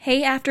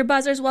Hey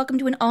AfterBuzzers, welcome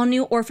to an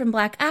all-new Orphan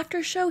Black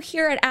after show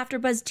here at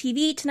AFTERBUZZ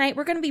TV. Tonight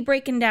we're going to be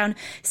breaking down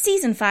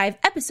Season 5,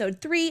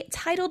 Episode 3,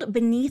 titled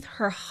Beneath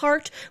Her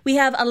Heart. We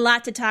have a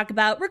lot to talk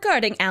about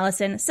regarding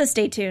Allison, so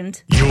stay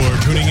tuned. You're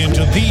tuning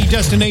into the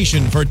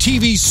destination for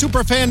TV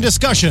superfan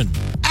discussion,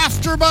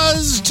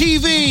 AfterBuzzz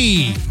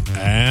TV.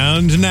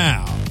 And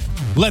now,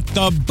 let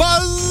the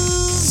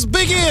buzz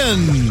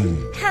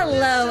begin!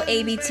 Hello,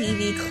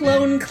 ABTV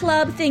Clone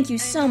Club. Thank you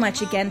so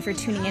much again for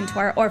tuning into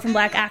our Orphan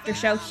Black after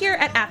show here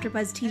at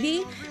AfterBuzzz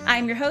TV.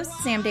 I'm your host,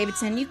 Sam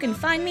Davidson. You can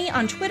find me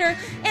on Twitter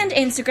and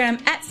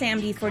Instagram at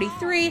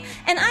SamD43.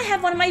 And I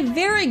have one of my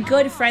very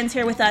good friends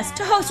here with us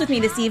to host with me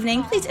this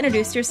evening. Please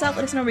introduce yourself.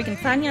 Let us know where we can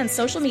find you on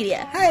social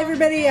media. Hi,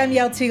 everybody. I'm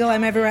Yael Tygiel.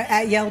 I'm everywhere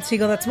at Yael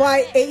Tygiel. That's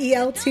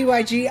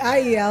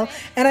YAELTYGIEL.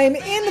 And I'm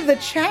in the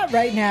chat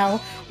right now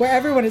where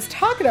everyone is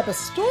talking up a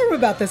storm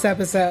about this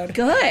episode.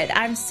 Good.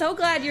 I'm so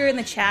glad you're in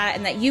the chat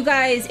and that you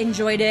guys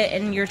enjoyed it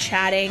and you're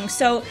chatting.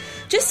 So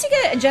just to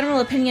get a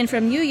general opinion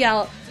from you,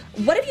 Yael,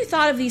 what have you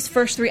thought of these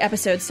first 3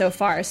 episodes so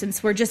far,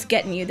 since we're just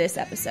getting you this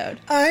episode?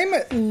 I'm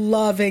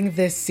loving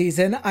this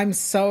season. I'm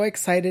so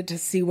excited to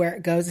see where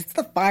it goes. It's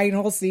the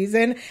final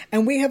season,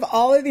 and we have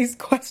all of these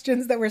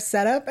questions that were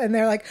set up, and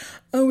they're like,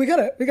 oh, we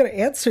gotta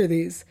answer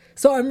these.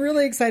 So I'm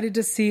really excited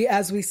to see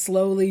as we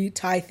slowly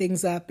tie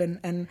things up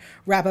and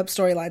wrap up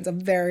storylines. I'm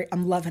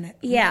loving it.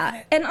 Loving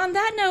it. And on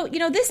that note,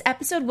 this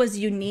episode was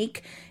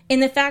unique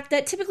in the fact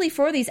that typically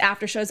for these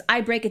after shows,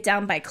 I break it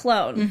down by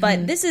clone.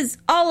 But this is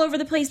all over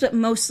the place, but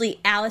mostly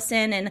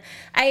Allison. And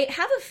I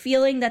have a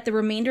feeling that the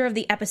remainder of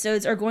the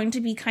episodes are going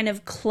to be kind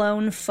of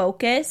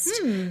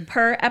clone-focused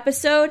per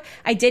episode.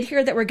 I did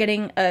hear that we're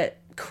getting a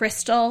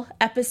Crystal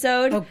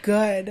episode. Oh,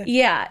 good.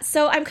 Yeah.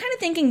 So I'm kind of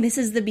thinking this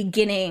is the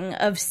beginning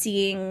of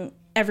seeing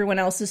everyone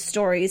else's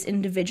stories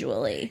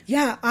individually.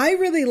 Yeah, I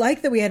really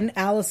like that we had an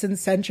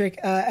Allison-centric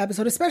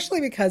episode,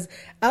 especially because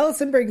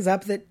Allison brings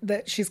up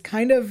that she's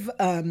kind of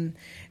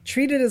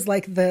treated as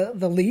like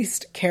the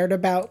least cared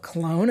about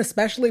clone,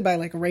 especially by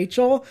like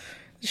Rachel.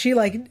 She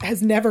like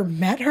has never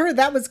met her.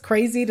 That was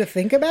crazy to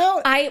think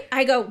about.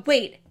 I go,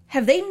 wait,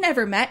 have they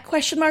never met? ?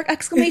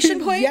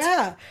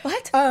 Yeah.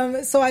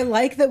 What? So I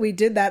like that we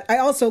did that. I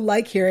also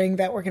like hearing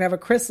that we're going to have a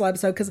Crystal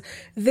episode, because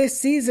this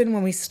season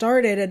when we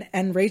started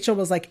and Rachel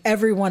was like,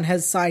 everyone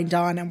has signed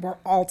on and we're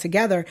all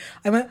together,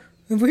 I went,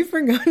 have we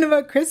forgotten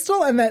about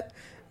Crystal? And that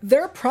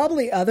there are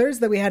probably others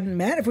that we hadn't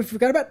met. If we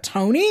forgot about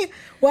Tony,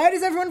 why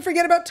does everyone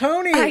forget about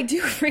Tony? I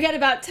do forget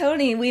about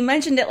Tony. We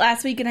mentioned it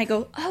last week and I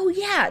go, oh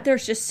yeah,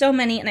 there's just so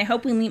many and I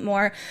hope we meet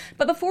more.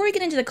 But before we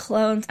get into the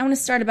clones, I want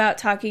to start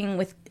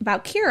talking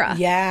about Kira.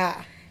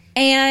 Yeah.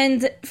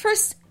 And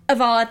first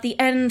of all, at the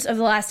end of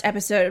the last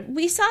episode,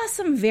 we saw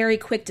some very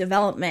quick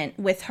development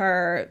with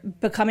her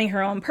becoming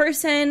her own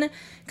person,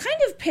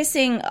 kind of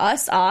pissing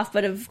us off,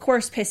 but of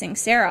course pissing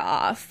Sarah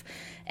off.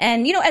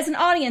 And, as an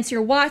audience,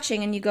 you're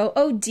watching and you go,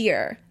 oh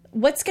dear,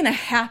 what's going to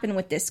happen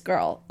with this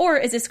girl? Or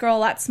is this girl a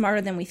lot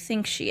smarter than we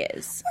think she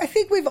is? I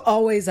think we've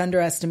always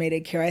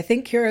underestimated Kira. I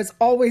think Kira has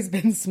always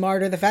been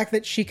smarter. The fact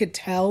that she could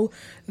tell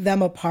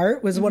them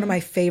apart was one of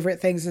my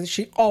favorite things, is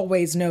she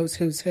always knows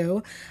who's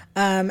who.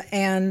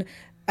 And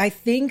I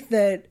think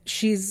that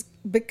she's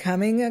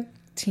becoming a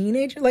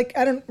teenager. Like,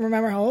 I don't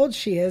remember how old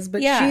she is,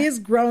 but she is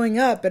growing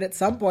up. And at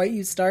some point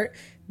you start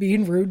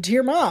being rude to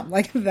your mom.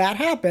 Like, that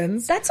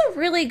happens. That's a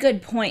really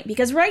good point,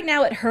 because right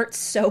now it hurts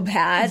so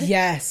bad.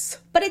 Yes.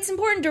 But it's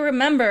important to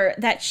remember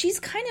that she's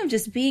kind of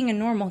just being a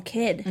normal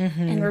kid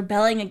and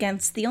rebelling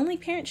against the only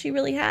parent she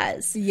really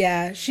has.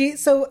 Yeah.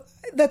 So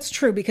that's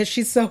true, because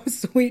she's so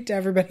sweet to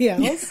everybody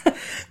else.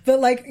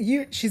 But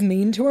she's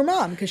mean to her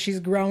mom because she's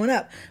growing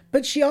up.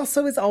 But she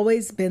also has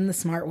always been the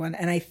smart one.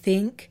 And I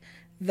think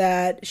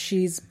that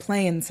she's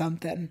playing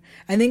something.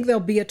 I think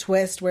there'll be a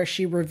twist where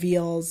she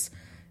reveals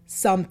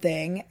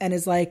something and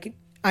is like,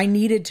 I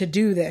needed to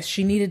do this.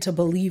 She needed to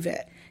believe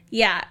it.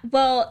 Yeah.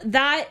 Well,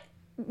 that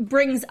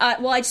brings I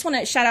just want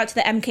to shout out to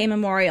the MK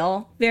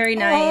Memorial. Very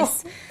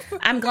nice. Oh,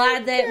 I'm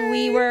glad that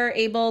we were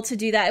able to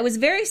do that. It was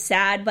very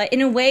sad, but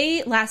in a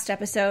way, last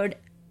episode,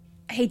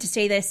 I hate to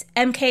say this,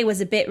 MK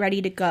was a bit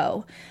ready to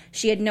go.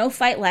 She had no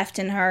fight left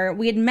in her.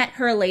 We had met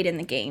her late in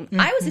the game.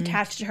 I was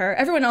attached to her.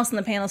 Everyone else on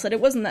the panel said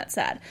it wasn't that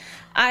sad.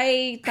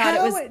 I thought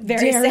it was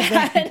very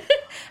sad.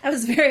 I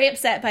was very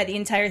upset by the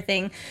entire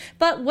thing.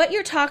 But what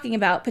you're talking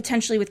about,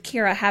 potentially with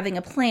Kira having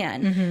a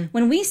plan,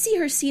 when we see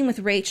her scene with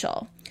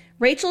Rachel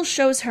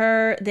shows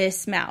her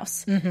this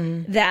mouse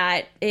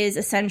that is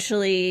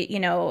essentially,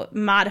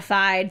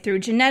 modified through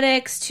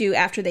genetics to,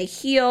 after they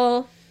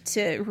heal,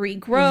 to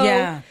regrow.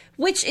 Yeah.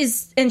 Which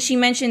is, and she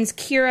mentions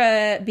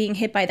Kira being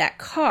hit by that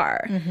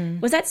car.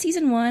 Was that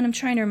season 1? I'm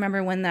trying to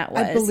remember when that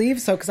was. I believe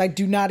so, because I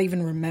do not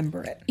even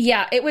remember it.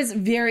 Yeah, it was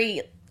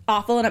very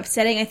awful and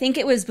upsetting. I think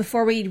it was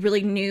before we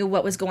really knew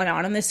what was going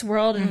on in this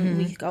world. And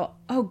we go,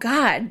 oh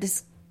God,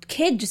 this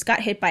kid just got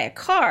hit by a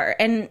car.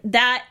 And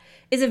that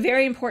is a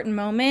very important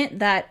moment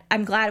that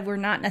I'm glad we're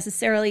not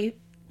necessarily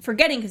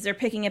forgetting, because they're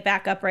picking it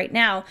back up right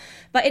now.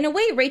 But in a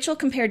way, Rachel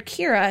compared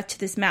Kira to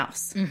this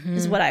mouse,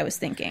 is what I was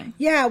thinking.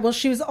 Yeah, well,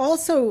 she was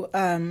also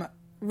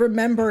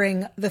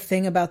remembering the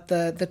thing about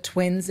the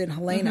twins in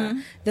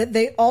Helena, that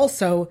they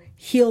also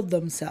healed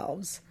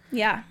themselves.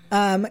 Yeah.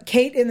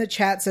 Kate in the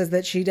chat says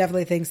that she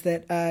definitely thinks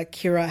that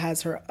Kira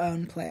has her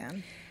own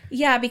plan.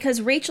 Yeah,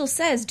 because Rachel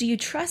says, "Do you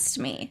trust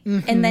me?"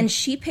 And then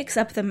she picks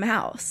up the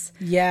mouse.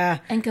 Yeah.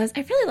 And goes,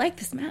 "I really like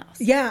this mouse."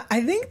 Yeah,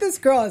 I think this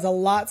girl is a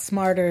lot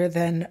smarter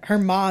than her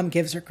mom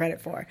gives her credit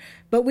for.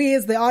 But we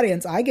as the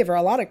audience, I give her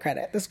a lot of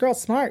credit. This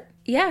girl's smart.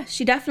 Yeah,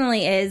 she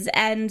definitely is.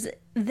 And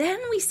then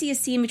we see a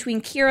scene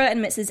between Kira and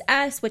Mrs.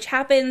 S, which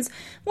happens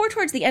more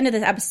towards the end of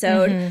this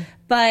episode.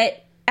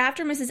 But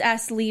after Mrs.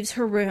 S leaves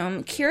her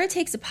room, Kira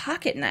takes a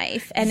pocket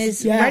knife and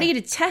is ready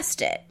to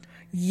test it.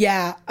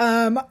 Yeah.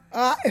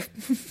 I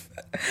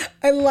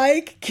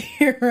like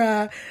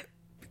Kira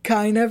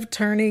kind of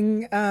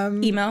turning...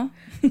 Emo?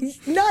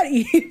 Not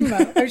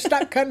emo. She's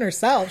not cutting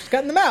herself. She's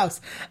cutting the mouse.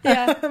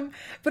 Yeah.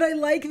 But I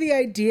like the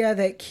idea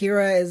that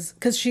Kira is...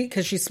 Because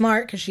she's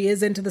smart, because she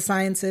is into the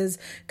sciences,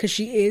 because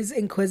she is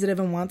inquisitive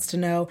and wants to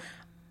know,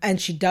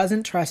 and she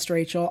doesn't trust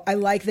Rachel. I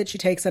like that she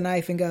takes a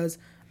knife and goes...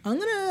 I'm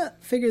going to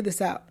figure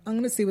this out. I'm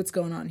going to see what's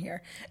going on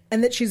here.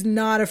 And that she's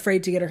not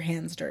afraid to get her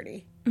hands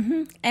dirty.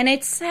 And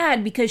it's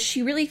sad because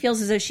she really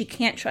feels as though she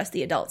can't trust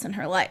the adults in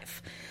her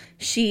life.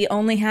 She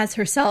only has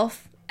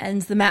herself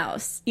and the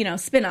mouse,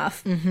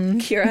 spin-off.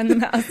 Kira and the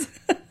mouse.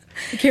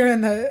 Kira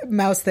and the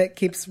mouse that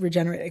keeps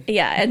regenerating.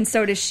 Yeah, and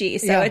so does she.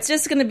 So it's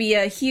just going to be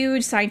a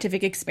huge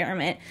scientific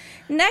experiment.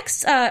 Next,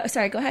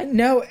 sorry, go ahead.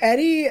 No,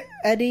 Eddie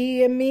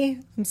and me,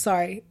 I'm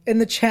sorry, in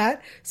the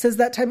chat says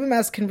that type of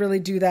mouse can really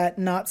do that,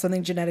 not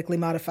something genetically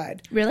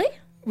modified. Really?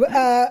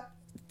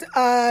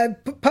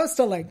 Post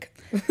a link.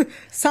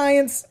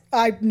 Science,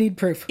 I need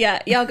proof.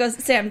 Yeah, Yael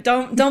goes, Sam,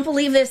 don't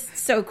believe this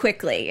so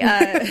quickly.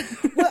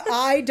 Well,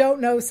 I don't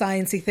know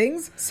sciencey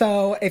things,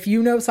 so if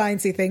you know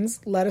sciencey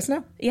things, let us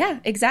know. Yeah,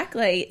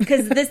 exactly.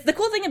 Because the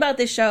cool thing about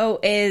this show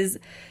is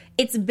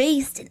it's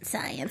based in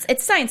science.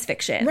 It's science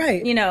fiction.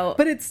 Right.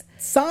 But it's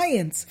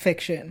science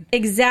fiction.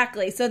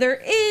 Exactly. So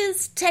there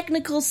is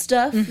technical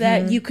stuff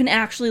that you can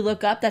actually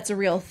look up. That's a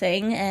real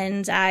thing.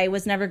 And I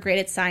was never great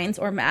at science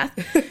or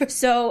math.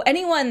 So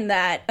anyone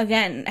that,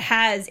 again,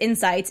 has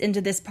insights into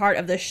this part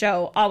of the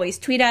show, always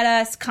tweet at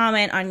us,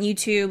 comment on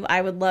YouTube.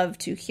 I would love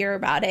to hear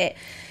about it.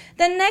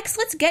 Then next,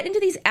 let's get into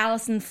these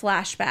Allison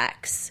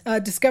flashbacks.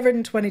 Discovered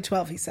in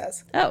 2012, he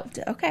says. Oh,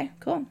 okay,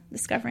 cool.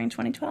 Discovering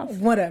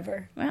 2012.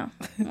 Whatever. Wow.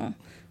 Well,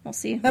 we'll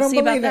see. We'll see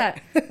about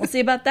that. We'll see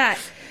about that.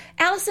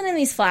 Allison in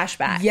these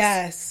flashbacks.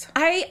 Yes.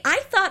 I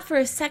thought for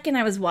a second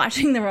I was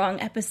watching the wrong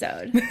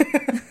episode.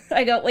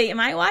 I go, wait, am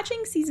I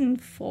watching season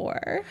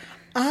 4?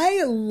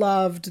 I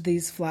loved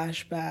these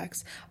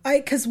flashbacks.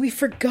 Because we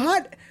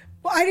forgot...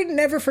 Well, I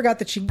never forgot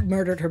that she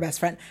murdered her best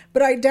friend.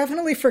 But I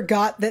definitely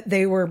forgot that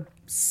they were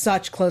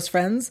such close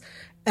friends.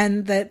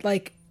 And that,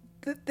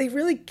 that they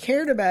really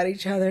cared about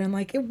each other. And,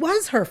 it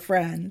was her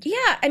friend.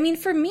 Yeah. I mean,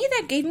 for me,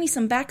 that gave me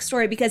some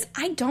backstory because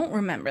I don't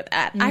remember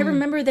that. I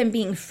remember them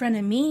being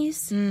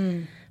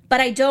frenemies.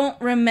 But I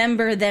don't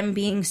remember them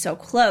being so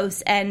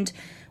close. And...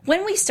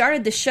 when we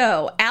started the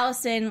show,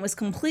 Allison was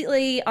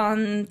completely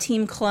on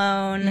Team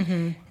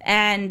Clone,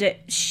 and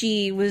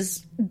she was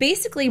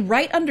basically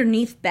right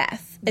underneath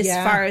Beth as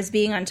far as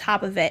being on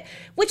top of it,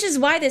 which is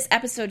why this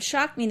episode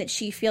shocked me that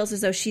she feels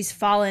as though she's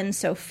fallen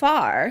so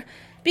far,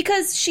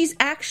 because she's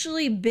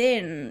actually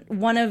been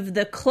one of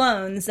the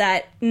clones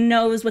that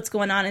knows what's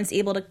going on and is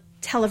able to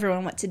tell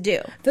everyone what to do.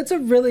 That's a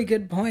really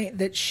good point,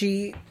 that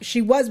she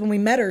was, when we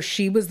met her,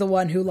 she was the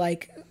one who,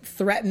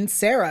 threatened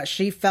Sarah.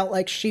 She felt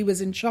like she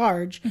was in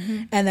charge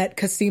and that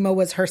Cosima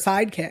was her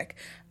sidekick.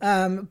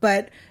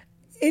 But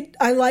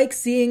I like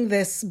seeing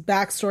this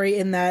backstory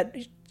in that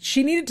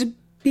she needed to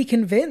be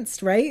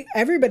convinced, right?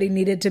 Everybody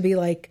needed to be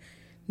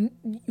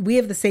we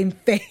have the same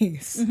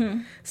face.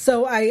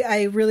 So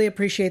I really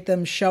appreciate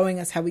them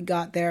showing us how we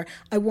got there.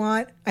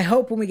 I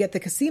hope when we get the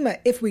Cosima,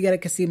 if we get a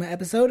Cosima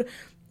episode,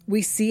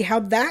 we see how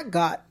that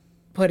got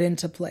put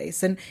into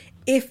place. And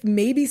if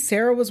maybe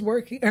Beth was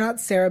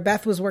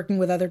working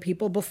with other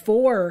people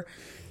before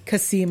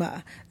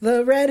Cosima,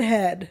 the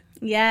redhead.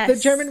 Yes. The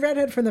German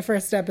redhead from the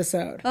first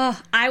episode. Oh,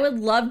 I would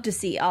love to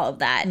see all of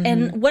that.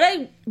 And what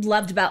I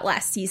loved about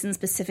last season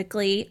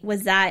specifically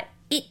was that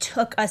it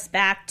took us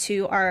back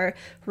to our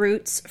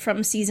roots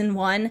from season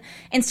 1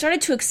 and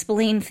started to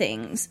explain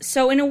things.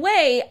 So in a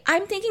way,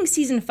 I'm thinking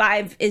season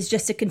 5 is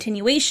just a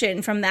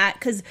continuation from that,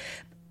 because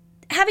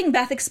having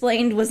Beth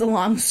explained was a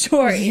long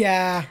story.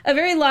 Yeah. A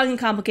very long and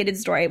complicated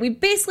story. We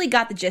basically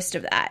got the gist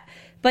of that.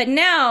 But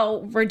now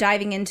we're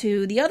diving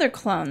into the other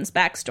clones'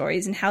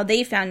 backstories and how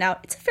they found out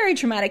it's a very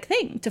traumatic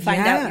thing to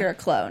find out you're a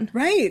clone.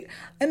 Right.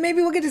 And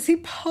maybe we'll get to see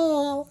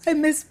Paul. I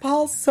miss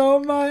Paul so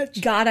much.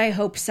 God, I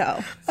hope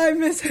so. I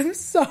miss him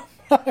so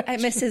much. I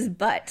miss his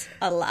butt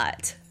a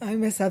lot. I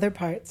miss other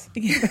parts.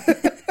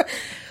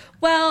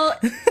 Well...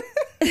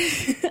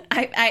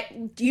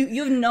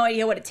 you have no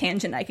idea what a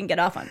tangent I can get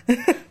off on.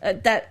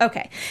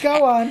 Okay.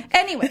 Go on.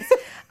 Anyways,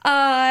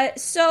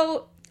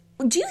 so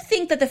do you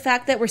think that the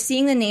fact that we're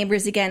seeing the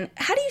neighbors again,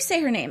 how do you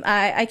say her name?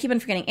 I keep on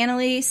forgetting.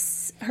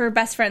 Annalise, her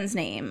best friend's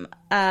name.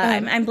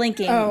 I'm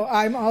blinking. Oh,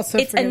 I'm also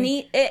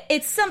forgetting.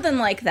 It's something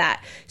like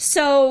that.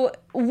 So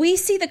we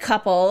see the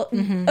couple,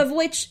 of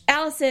which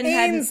Allison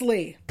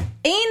Ainsley.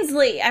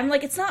 Ainsley. I'm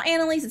like, it's not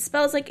Annalise. It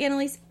spells like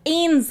Annalise.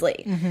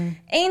 Ainsley.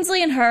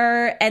 Ainsley and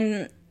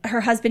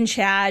her husband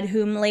Chad,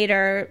 whom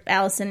later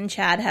Allison and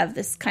Chad have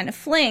this kind of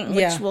fling,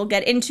 which we'll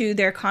get into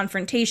their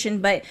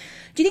confrontation. But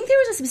do you think there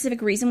was a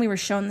specific reason we were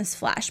shown this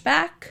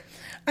flashback?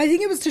 I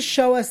think it was to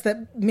show us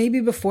that maybe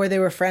before they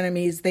were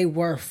frenemies, they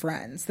were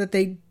friends, that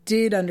they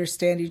did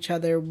understand each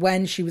other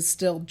when she was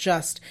still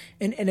just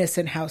an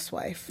innocent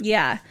housewife.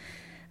 Yeah.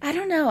 I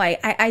don't know.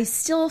 I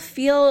still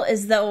feel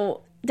as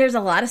though there's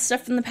a lot of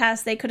stuff from the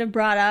past they could have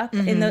brought up,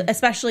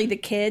 especially the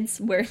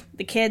kids, where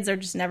the kids are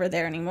just never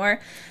there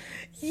anymore.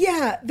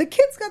 Yeah, the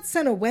kids got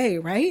sent away,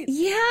 right?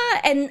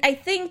 Yeah, and I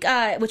think,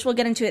 which we'll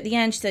get into at the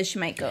end, she says she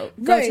might go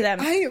to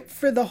them.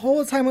 For the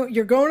whole time,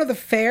 you're going to the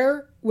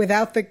fair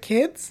without the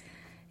kids?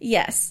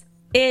 Yes.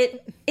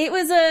 It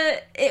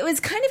was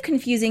kind of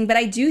confusing, but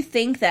I do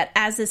think that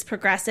as this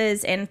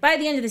progresses, and by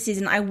the end of the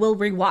season, I will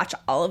rewatch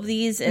all of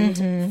these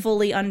and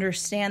fully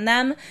understand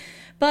them.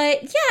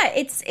 But yeah,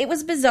 it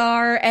was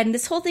bizarre, and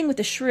this whole thing with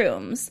the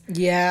shrooms.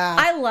 Yeah.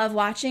 I love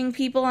watching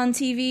people on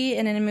TV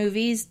and in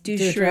movies do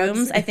shrooms.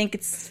 Drugs. I think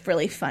it's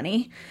really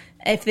funny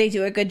if they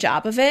do a good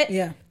job of it.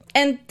 Yeah.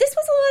 And this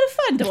was a lot of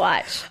fun to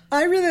watch.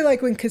 I really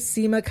like when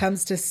Cosima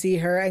comes to see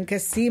her, and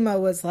Cosima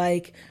was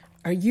like,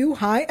 "Are you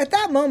high?" At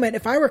that moment,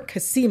 if I were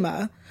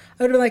Cosima,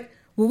 I would have been like,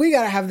 well, we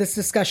got to have this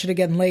discussion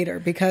again later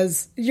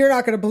because you're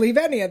not going to believe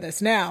any of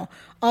this now.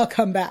 I'll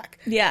come back.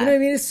 Yeah. You know what I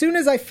mean? As soon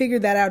as I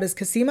figured that out as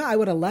Cosima, I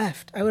would have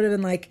left. I would have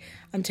been like,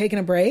 I'm taking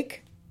a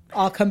break.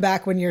 I'll come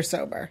back when you're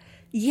sober.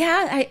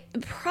 Yeah, I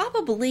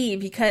probably,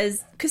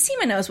 because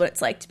Cosima knows what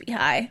it's like to be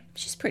high.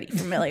 She's pretty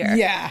familiar.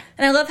 Yeah.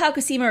 And I love how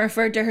Cosima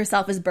referred to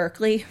herself as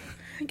Berkeley.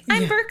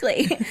 I'm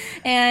Berkeley.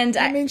 And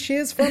I mean, she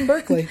is from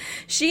Berkeley.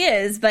 She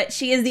is, but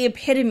she is the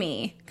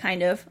epitome,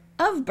 kind of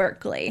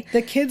Berkeley.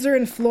 The kids are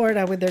in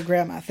Florida with their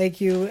grandma.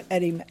 Thank you,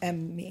 Eddie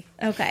and me.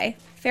 Okay,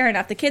 fair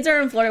enough. The kids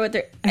are in Florida with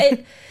their...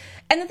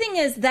 and the thing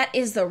is, that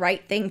is the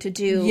right thing to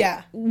do.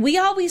 Yeah. We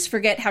always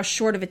forget how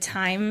short of a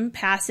time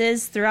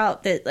passes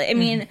throughout the... I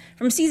mean,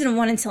 from season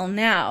 1 until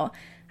now,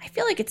 I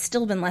feel like it's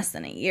still been less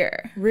than a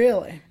year.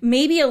 Really?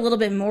 Maybe a little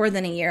bit more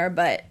than a year,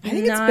 but I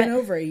think it's been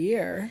over a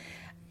year.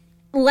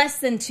 Less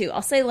than 2.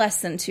 I'll say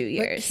less than 2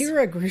 years. But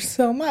Kira grew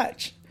so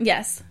much.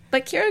 Yes.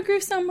 But Kira grew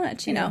so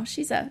much, you know.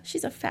 She's a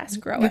fast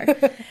grower.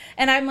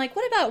 And I'm like,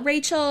 what about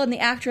Rachel and the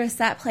actress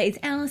that plays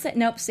Allison?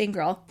 Nope, same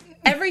girl.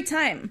 Every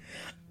time.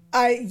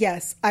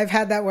 Yes, I've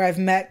had that where I've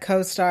met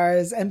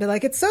co-stars and been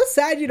like, it's so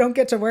sad you don't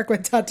get to work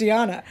with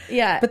Tatiana.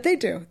 Yeah. But they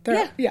do.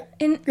 Yeah.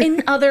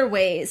 In other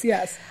ways.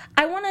 Yes.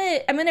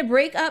 I'm gonna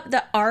break up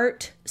the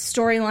art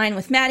storyline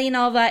with Maddie and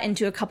all that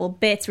into a couple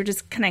bits. We're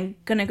just kind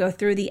of gonna go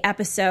through the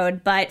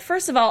episode. But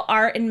first of all,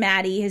 Art and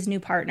Maddie, his new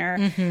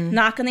partner,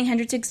 knock on the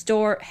Hendrix's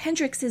door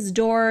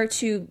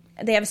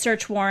they have a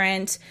search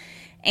warrant.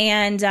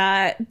 And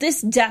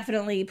this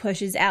definitely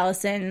pushes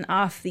Allison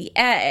off the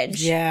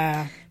edge.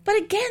 Yeah. But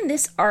again,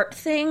 this Art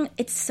thing,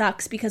 it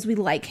sucks because we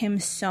like him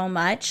so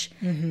much.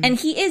 And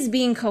he is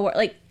being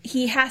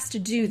he has to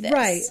do this.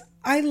 Right.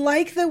 I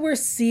like that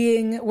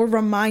we're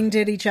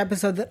reminded each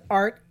episode that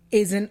Art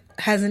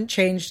hasn't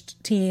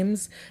changed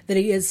teams, that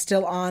he is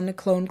still on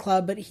Clone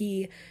Club, but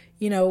he,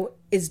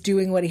 is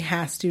doing what he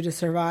has to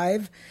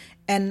survive.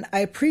 And I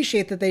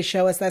appreciate that they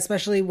show us that,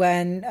 especially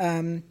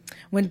when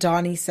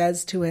Donnie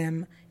says to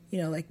him,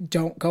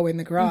 don't go in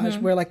the garage.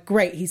 We're like,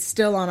 great, he's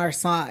still on our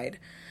side.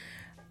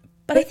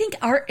 But I think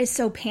Art is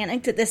so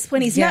panicked at this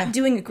point. He's not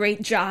doing a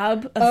great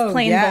job of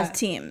playing both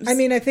teams. I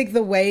mean, I think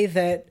the way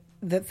that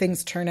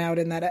things turn out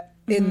in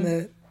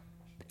the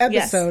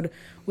episode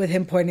with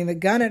him pointing the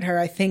gun at her,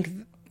 I think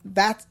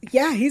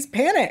he's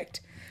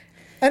panicked.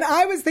 And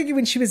I was thinking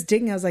when she was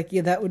digging, I was like,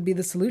 yeah, that would be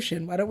the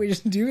solution. Why don't we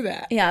just do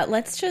that? Yeah,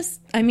 it'll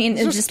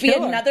just be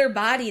another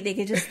body. They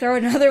could just throw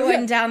another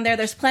one down there.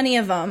 There's plenty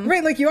of them.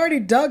 Right, like you already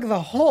dug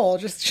the hole.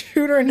 Just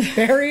shoot her and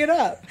bury it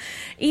up.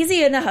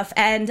 Easy enough.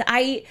 And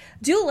I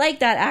do like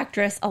that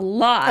actress a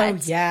lot. Oh,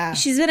 yeah.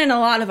 She's been in a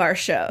lot of our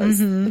shows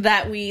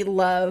that we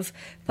love.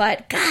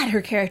 But, God,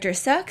 her character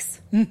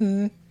sucks.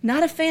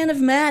 Not a fan of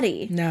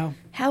Maddie. No.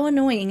 How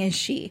annoying is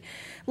she?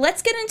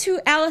 Let's get into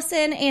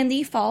Allison and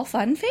the Fall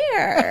Fun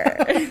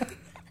Fair.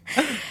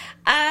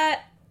 I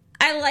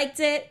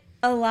liked it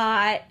a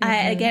lot.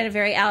 Again, a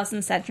very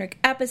Allison-centric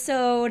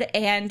episode.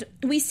 And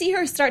we see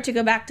her start to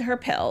go back to her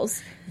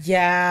pills.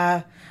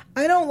 Yeah.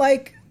 I don't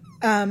like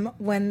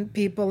when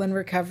people in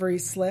recovery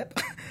slip.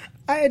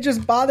 It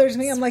just bothers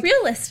me. I'm like,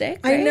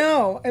 realistic, right? I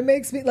know. It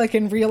makes me, like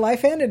in real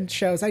life and in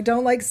shows, I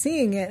don't like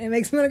seeing it. It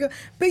makes me want to go,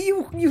 but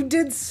you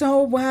did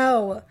so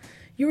well.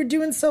 you were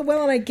doing so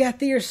well, and I get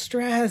that you're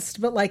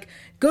stressed, but like,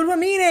 go to a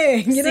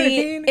meeting. You know what I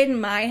mean?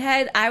 In my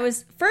head,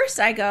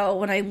 I go,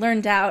 when I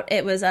learned out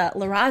it was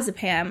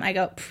lorazepam, I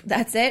go,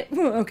 that's it?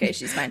 Okay,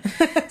 she's fine.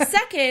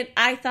 Second,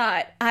 I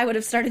thought I would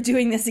have started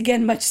doing this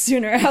again much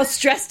sooner. How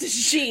stressed is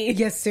she?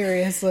 Yes,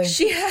 seriously.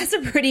 She has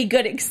a pretty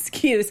good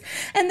excuse.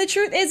 And the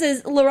truth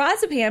is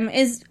lorazepam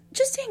is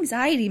just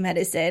anxiety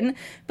medicine,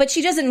 but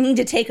she doesn't need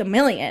to take 1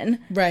 million.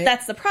 Right.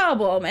 That's the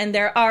problem. And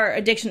there are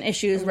addiction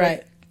issues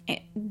right.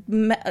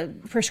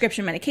 with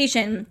prescription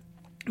medication.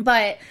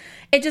 But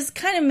it just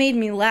kind of made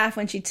me laugh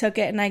when she took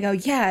it. And I go,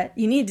 yeah,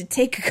 you need to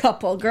take a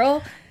couple,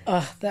 girl.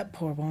 Ugh, that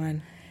poor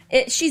woman.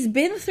 She's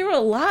been through a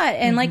lot.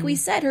 And like we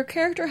said, her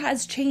character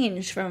has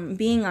changed from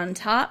being on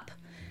top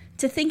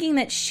to thinking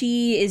that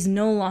she is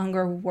no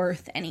longer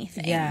worth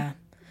anything. Yeah.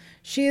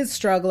 She is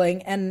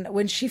struggling. And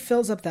when she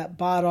fills up that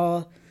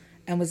bottle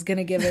and was going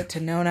to give it to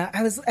Nona,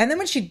 and then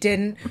when she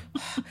didn't,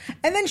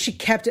 and then she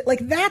kept it. Like,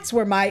 that's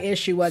where my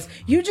issue was.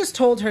 You just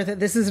told her that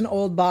this is an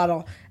old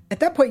bottle. At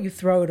that point, you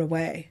throw it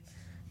away.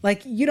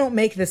 Like, you don't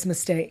make this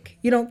mistake.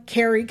 You don't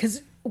carry,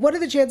 because what are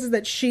the chances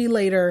that she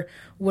later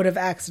would have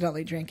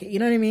accidentally drank it? You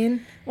know what I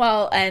mean?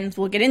 Well, and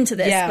we'll get into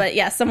this, but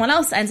yeah, someone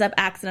else ends up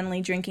accidentally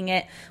drinking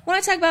it. I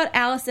want to talk about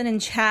Allison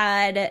and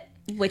Chad,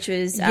 which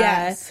was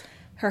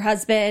her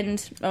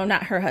husband. Oh,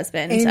 not her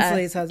husband.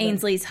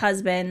 Ainsley's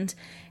husband.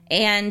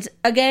 And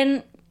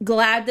again,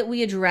 glad that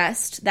we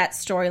addressed that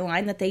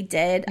storyline that they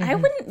did. I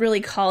wouldn't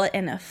really call it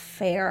an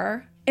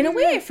affair. In a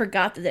way, I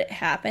forgot that it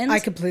happened. I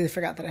completely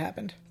forgot that it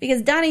happened.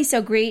 Because Donnie's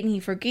so great and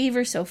he forgave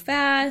her so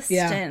fast.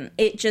 Yeah. And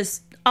it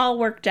just all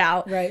worked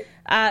out. Right.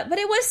 But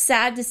it was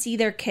sad to see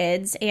their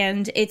kids.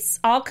 And it's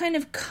all kind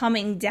of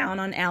coming down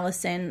on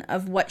Allison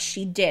of what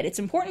she did. It's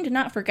important to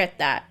not forget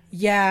that.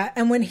 Yeah.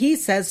 And when he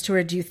says to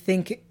her, do you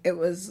think it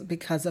was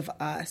because of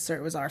us or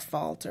it was our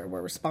fault or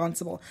we're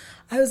responsible?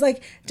 I was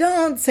like,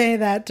 don't say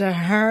that to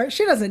her.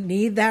 She doesn't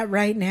need that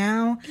right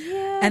now.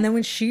 Yeah. And then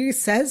when she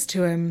says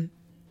to him,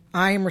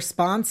 I am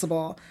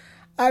responsible,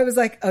 I was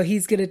like, oh,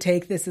 he's going to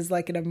take this as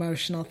like an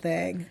emotional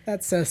thing.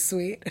 That's so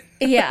sweet.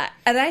 Yeah.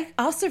 And I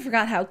also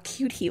forgot how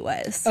cute he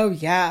was. Oh,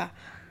 yeah.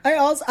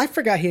 I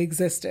forgot he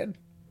existed.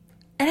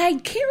 And I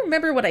can't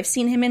remember what I've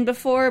seen him in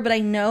before, but I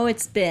know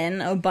it's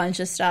been a bunch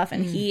of stuff.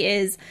 And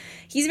he's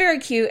very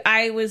cute.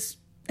 I was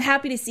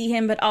happy to see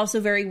him, but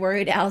also very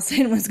worried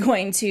Allison was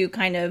going to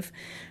kind of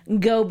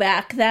go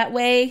back that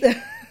way.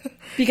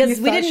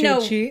 Because we didn't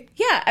know.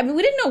 Yeah, I mean,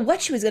 we didn't know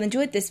what she was going to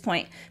do at this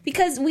point.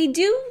 Because we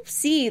do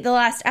see the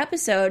last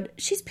episode,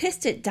 she's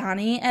pissed at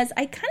Donnie, as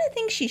I kind of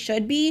think she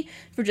should be,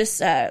 for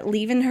just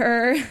leaving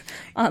her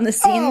on the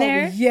scene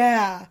there.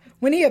 Yeah.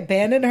 When he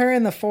abandoned her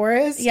in the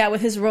forest. Yeah,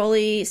 with his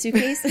rolly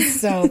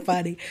suitcase. So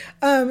funny.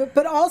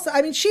 But also,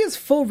 I mean, she has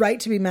full right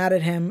to be mad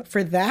at him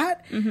for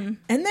that. And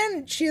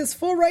then she has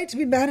full right to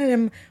be mad at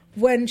him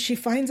when she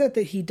finds out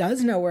that he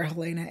does know where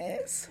Helena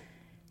is.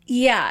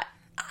 Yeah.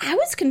 I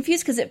was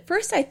confused because at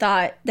first I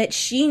thought that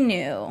she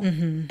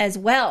knew as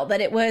well,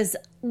 but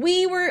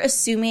we were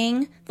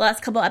assuming the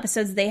last couple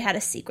episodes they had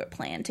a secret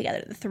plan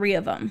together, the three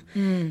of them,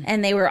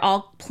 and they were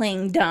all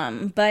playing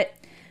dumb. But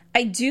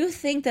I do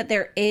think that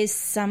there is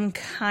some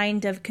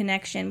kind of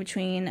connection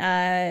between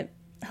Helena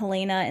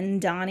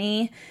and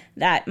Donnie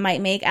that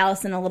might make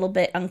Allison a little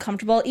bit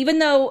uncomfortable, even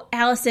though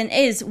Allison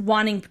is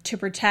wanting to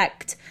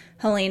protect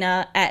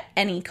Helena at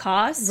any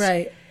cost.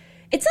 Right.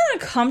 It's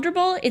not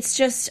uncomfortable. It's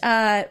just...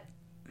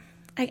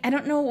 I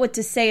don't know what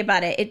to say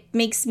about it. It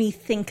makes me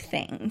think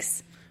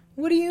things.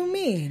 What do you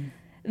mean?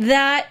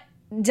 That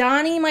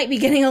Donnie might be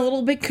getting a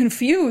little bit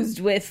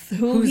confused with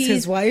who's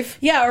his wife?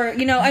 Yeah, or,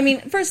 I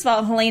mean, first of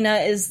all, Helena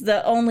is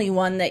the only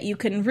one that you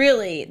can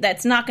really,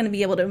 that's not going to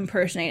be able to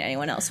impersonate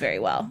anyone else very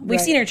well.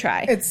 We've seen her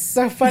try. It's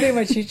so funny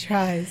when she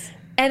tries.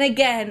 And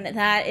again,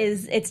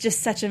 it's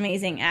just such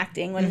amazing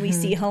acting when we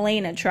see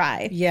Helena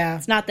try. Yeah.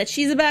 It's not that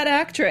she's a bad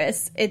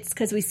actress. It's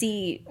because we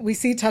see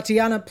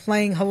Tatiana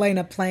playing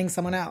Helena playing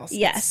someone else.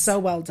 Yes. It's so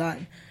well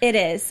done. It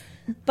is.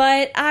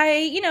 But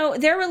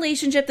their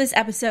relationship this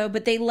episode,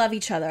 but they love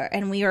each other.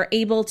 And we are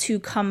able to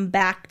come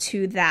back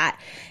to that.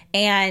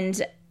 And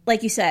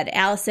like you said,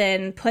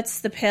 Allison puts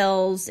the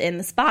pills in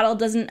this bottle,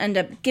 doesn't end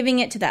up giving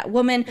it to that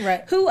woman,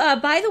 right? Who,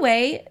 by the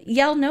way,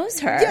 Yael knows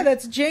her. Yeah,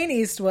 that's Jane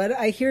Eastwood.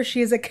 I hear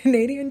she is a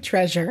Canadian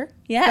treasure.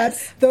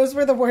 Yes. Those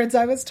were the words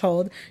I was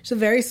told. She's a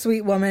very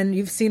sweet woman.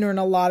 You've seen her in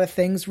a lot of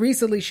things.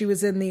 Recently, she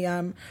was in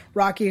the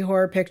Rocky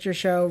Horror Picture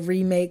Show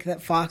remake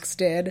that Fox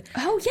did.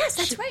 Oh, yes,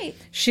 that's right.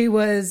 She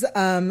was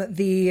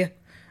the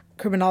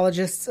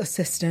criminologist's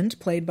assistant,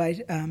 played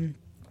by...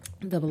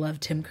 the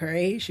beloved Tim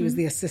Curry. She was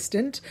the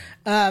assistant.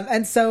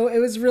 And so it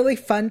was really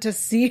fun to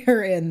see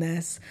her in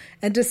this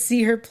and to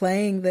see her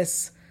playing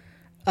this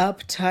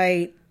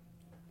uptight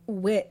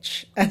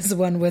witch, as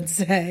one would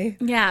say.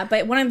 Yeah,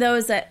 but one of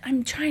those that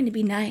I'm trying to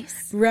be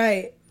nice.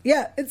 Right.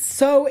 Yeah, it's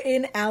so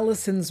in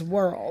Allison's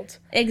world.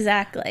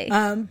 Exactly.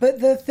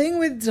 But the thing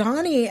with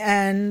Donnie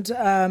and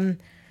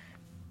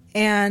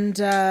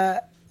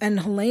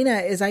Helena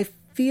is I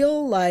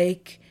feel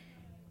like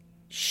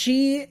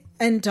she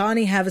and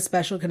Donnie have a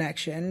special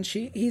connection.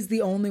 He's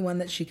the only one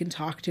that she can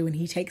talk to, and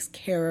he takes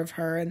care of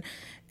her,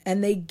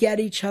 and they get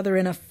each other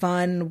in a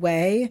fun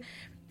way.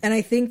 And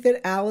I think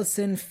that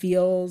Allison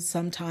feels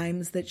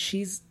sometimes that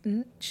she's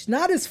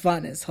not as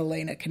fun as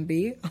Helena can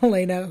be.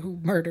 Helena, who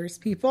murders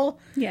people.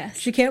 Yes.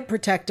 She can't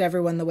protect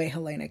everyone the way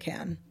Helena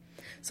can.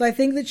 So I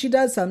think that she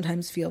does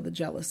sometimes feel the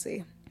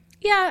jealousy.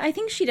 Yeah, I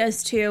think she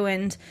does too.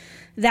 And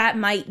that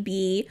might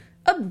be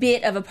a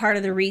bit of a part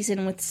of the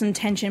reason with some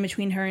tension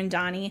between her and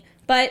Donnie.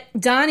 But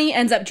Donnie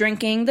ends up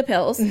drinking the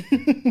pills. And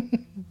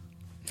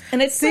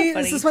it's so funny.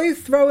 This is why you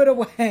throw it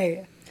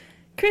away.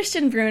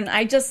 Christian Brun,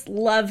 I just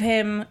love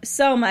him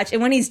so much.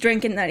 And when he's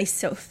drinking that, he's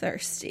so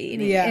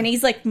thirsty. And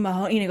he's like,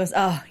 he goes,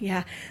 oh,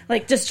 yeah.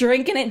 Like, just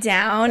drinking it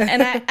down.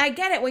 And I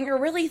get it. When you're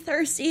really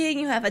thirsty and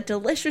you have a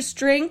delicious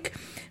drink,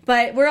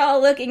 but we're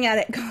all looking at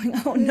it going,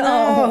 oh,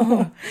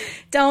 no.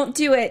 Don't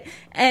do it.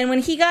 And when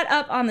he got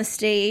up on the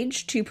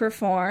stage to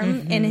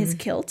perform in his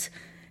kilt,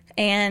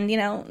 and,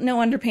 no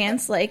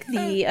underpants like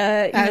the...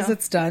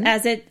 it's done.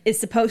 As it is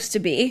supposed to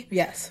be.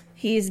 Yes.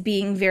 He's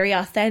being very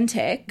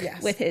authentic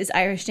with his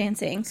Irish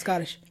dancing.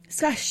 Scottish.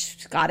 Just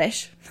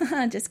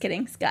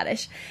kidding.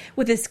 Scottish.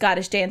 With his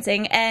Scottish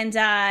dancing. And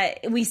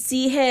we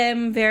see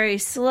him very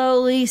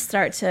slowly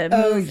start to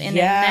move in and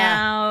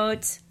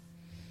out.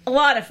 A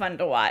lot of fun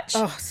to watch.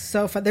 Oh,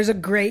 so fun. There's a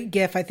great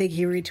GIF, I think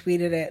he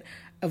retweeted it,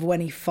 of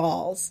when he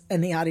falls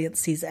and the audience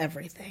sees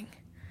everything.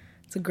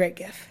 It's a great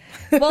GIF.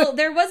 Well,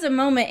 there was a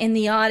moment in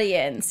the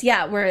audience,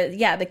 where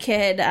the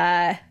kid...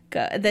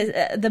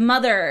 the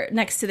mother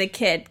next to the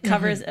kid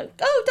covers,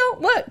 oh,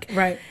 don't look.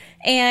 Right.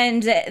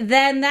 And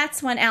then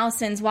that's when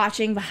Allison's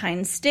watching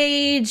behind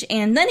stage,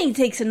 and then he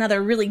takes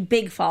another really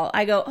big fall.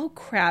 I go, oh,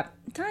 crap,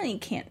 Donnie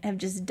can't have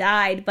just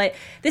died. But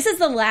this is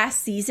the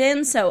last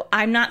season, so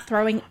I'm not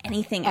throwing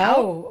anything out.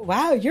 Oh,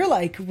 wow, you're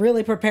like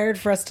really prepared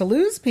for us to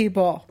lose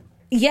people.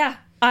 Yeah.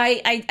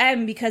 I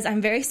am, because I'm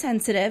very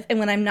sensitive, and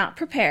when I'm not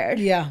prepared,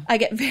 I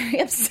get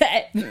very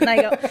upset, and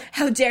I go,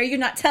 how dare you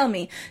not tell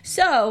me?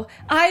 So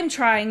I'm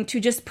trying to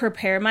just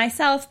prepare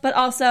myself, but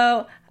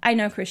also I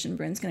know Christian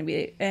Brun's going to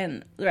be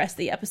in the rest of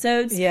the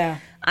episodes. Yeah.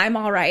 I'm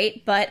all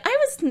right, but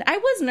I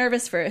was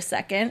nervous for a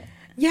second.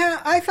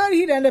 Yeah, I thought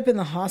he'd end up in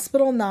the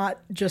hospital, not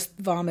just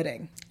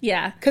vomiting.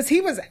 Yeah. Because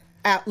he was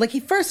out. Like, he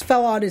first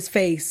fell on his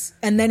face,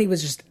 and then he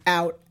was just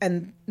out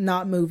and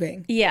not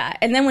moving. Yeah,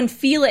 and then when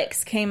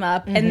Felix came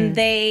up, and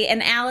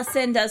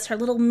Allison does her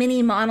little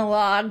mini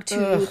monologue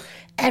to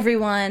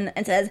everyone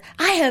and says,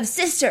 I have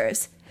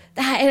sisters,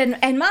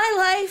 and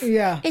my life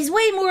is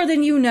way more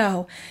than you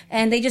know.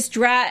 And they just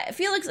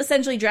Felix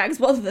essentially drags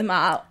both of them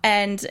out,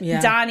 and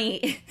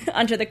Donnie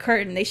under the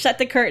curtain. They shut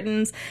the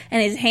curtains,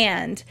 and his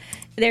hand,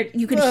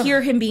 you could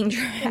hear him being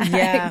dragged.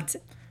 Yeah.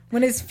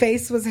 When his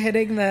face was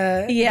hitting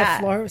the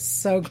floor, it was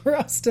so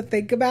gross to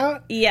think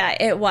about. Yeah,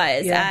 it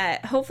was.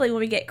 Yeah. Hopefully when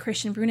we get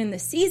Christian Brun in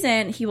this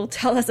season, he will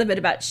tell us a bit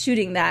about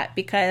shooting that,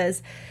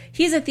 because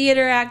he's a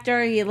theater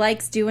actor. He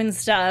likes doing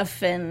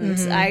stuff, and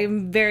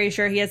I'm very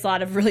sure he has a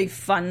lot of really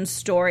fun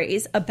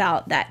stories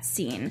about that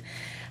scene.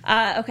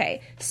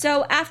 Okay,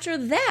 so after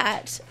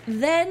that,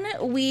 then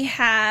we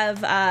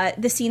have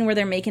the scene where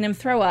they're making him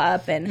throw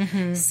up,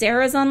 and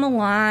Sarah's on the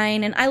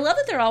line, and I love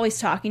that they're always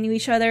talking to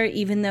each other,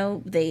 even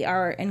though they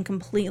are in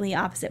completely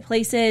opposite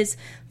places.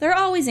 They're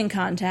always in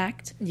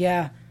contact.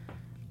 Yeah.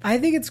 I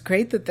think it's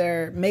great that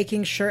they're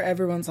making sure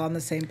everyone's on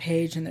the same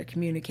page and they're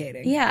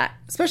communicating. Yeah.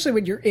 Especially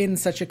when you're in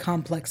such a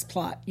complex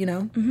plot, you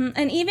know?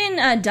 And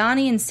even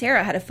Donnie and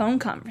Sarah had a phone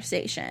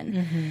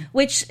conversation,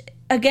 which...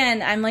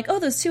 Again, I'm like, oh,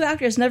 those two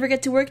actors never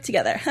get to work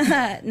together.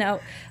 No.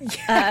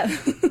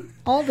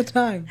 All the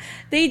time.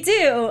 They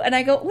do. And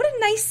I go, what a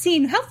nice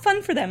scene. How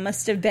fun for them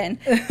must have been.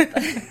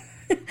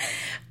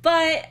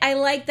 But I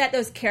like that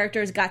those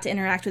characters got to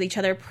interact with each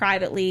other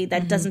privately.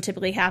 That doesn't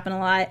typically happen a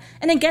lot.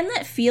 And again,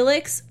 that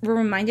Felix, we're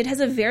reminded, has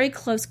a very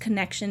close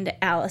connection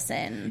to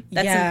Allison.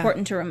 That's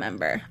important to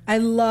remember. I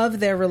love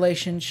their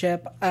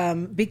relationship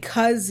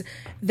because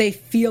they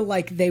feel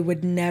like their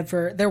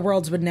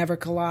worlds would never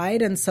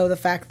collide. And so the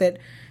fact that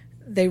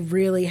they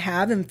really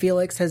have, and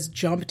Felix has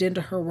jumped into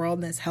her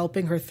world and is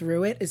helping her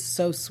through it, is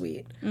so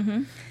sweet.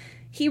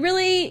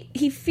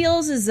 He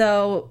feels as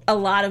though a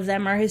lot of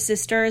them are his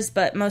sisters,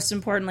 but most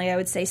importantly, I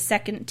would say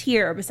second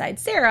tier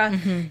besides Sarah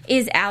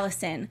is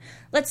Allison.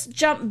 Let's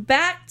jump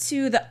back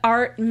to the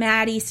Art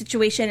Maddie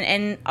situation,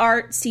 and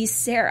Art sees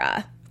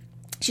Sarah.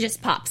 She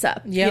just pops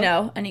up,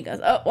 and he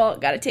goes, oh, well,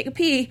 gotta take a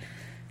pee.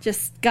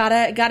 Just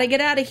gotta get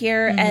out of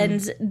here.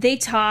 And they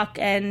talk,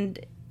 and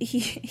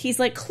he's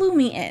like, clue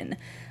me in.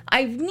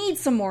 I need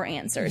some more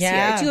answers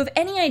here. Do you have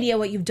any idea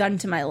what you've done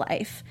to my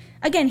life?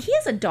 Again, he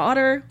has a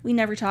daughter we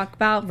never talk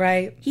about.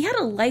 Right. He had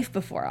a life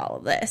before all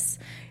of this.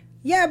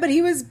 Yeah, but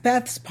he was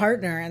Beth's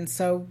partner, and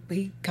so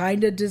he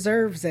kind of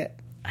deserves it.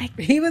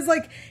 He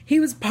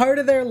was part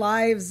of their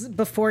lives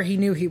before he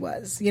knew he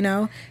was, you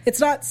know? It's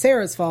not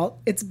Sarah's fault,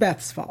 it's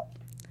Beth's fault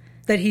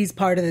that he's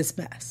part of this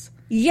mess.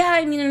 Yeah,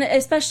 I mean,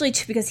 especially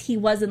too because he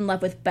was in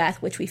love with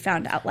Beth, which we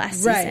found out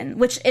last season,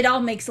 which it all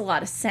makes a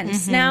lot of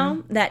sense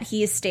now that he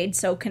has stayed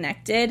so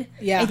connected.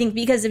 Yeah. I think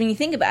because, I mean, you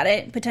think about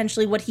it,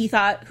 potentially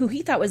who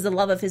he thought was the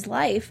love of his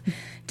life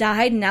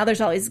died, and now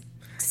there's all these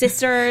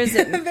sisters.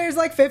 And there's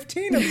like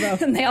 15 of them.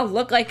 and they all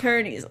look like her,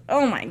 and he's,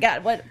 oh my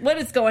God, what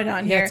is going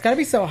on here? It's got to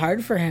be so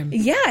hard for him.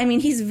 Yeah, I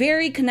mean, he's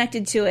very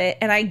connected to it,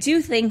 and I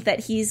do think that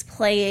he's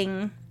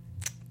playing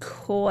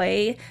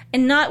coy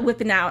and not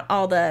whipping out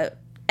all the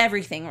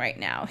everything right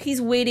now.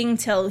 He's waiting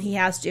till he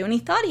has to, and he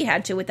thought he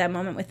had to with that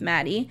moment with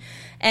Maddie,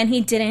 and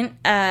he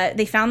didn't.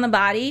 They found the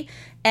body,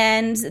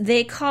 and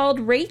they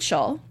called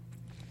Rachel.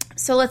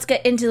 So let's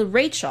get into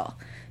Rachel.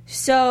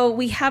 So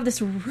we have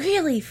this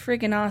really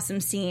freaking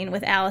awesome scene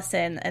with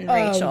Allison and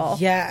Rachel. Oh,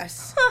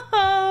 yes.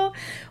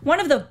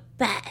 One of the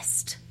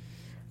best.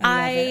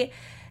 I love it.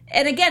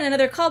 And again,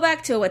 another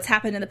callback to what's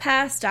happened in the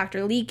past,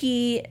 Dr.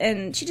 Leakey,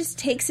 and she just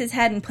takes his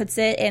head and puts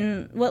it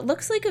in what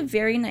looks like a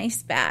very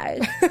nice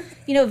bag.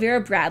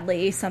 Vera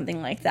Bradley,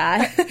 something like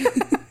that.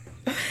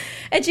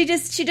 And she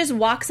just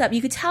walks up.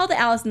 You could tell that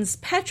Allison's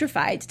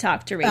petrified to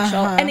talk to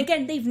Rachel. And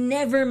again, they've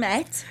never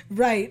met.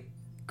 Right.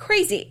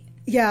 Crazy.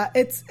 Yeah,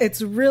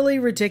 it's really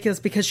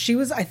ridiculous because she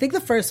was, I think, the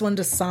first one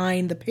to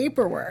sign the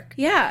paperwork.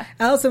 Yeah.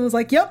 Allison was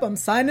like, yep, I'm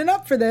signing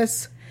up for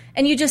this.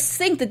 And you just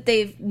think that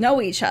they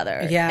know each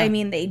other. Yeah. I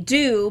mean, they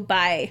do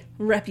by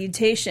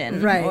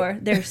reputation. Right. Or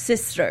they're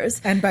sisters.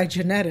 And by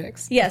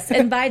genetics. Yes,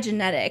 and by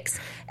genetics.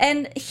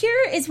 And here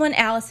is when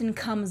Allison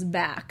comes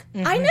back.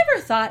 I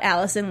never thought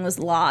Allison was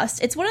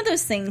lost. It's one of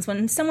those things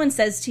when someone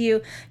says to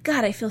you,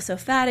 God, I feel so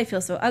fat, I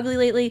feel so ugly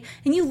lately.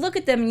 And you look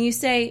at them and you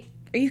say,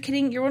 are you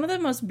kidding? You're one of the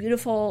most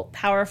beautiful,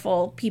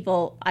 powerful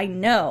people I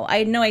know. I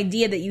had no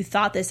idea that you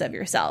thought this of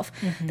yourself.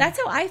 That's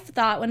how I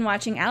thought when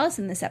watching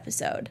Allison this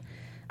episode.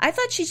 I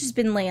thought she'd just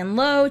been laying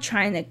low,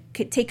 trying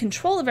to take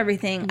control of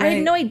everything. Right. I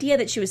had no idea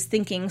that she was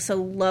thinking so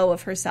low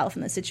of herself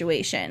in the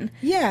situation.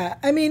 Yeah.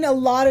 I mean, a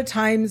lot of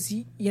times,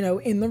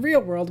 in the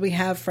real world, we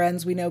have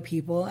friends, we know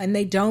people, and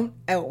they don't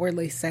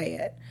outwardly say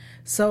it.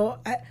 So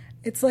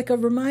it's like a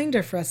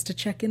reminder for us to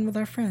check in with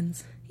our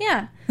friends.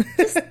 Yeah.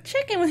 Just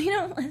check in with,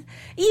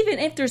 even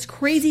if there's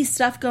crazy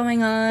stuff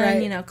going on,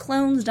 right.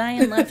 Clones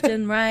dying left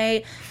and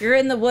right. You're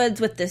in the woods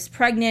with this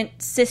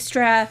pregnant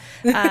sister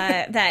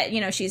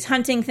that, she's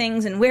hunting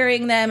things and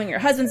wearing them, and your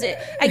husband's...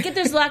 I get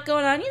there's a lot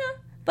going on,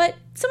 but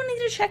someone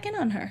needed to check in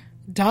on her.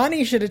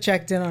 Donnie should have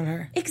checked in on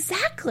her.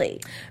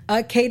 Exactly.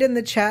 Kate in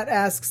the chat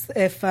asks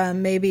if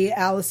maybe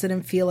Allison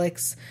and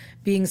Felix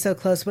being so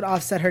close would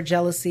offset her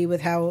jealousy with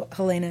how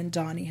Helena and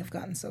Donnie have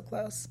gotten so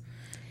close.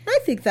 I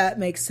think that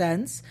makes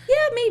sense.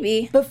 Yeah,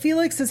 maybe. But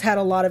Felix has had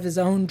a lot of his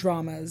own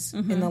dramas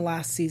in the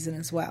last season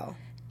as well.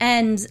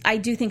 And I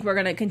do think we're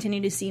going to continue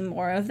to see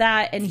more of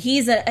that. And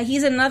he's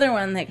another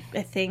one that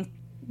I think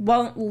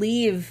won't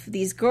leave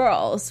these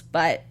girls,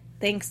 but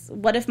thinks,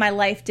 what if my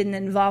life didn't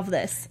involve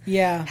this?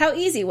 Yeah. How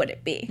easy would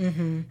it be?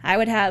 I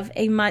would have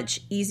a much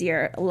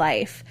easier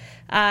life.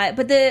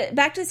 But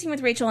back to the scene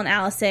with Rachel and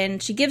Allison,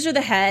 she gives her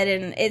the head,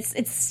 and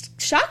it's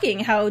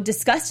shocking how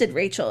disgusted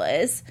Rachel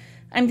is.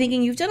 I'm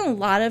thinking you've done a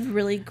lot of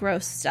really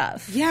gross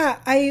stuff. Yeah,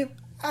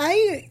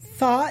 I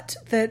thought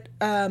that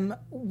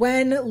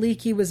when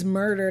Leakey was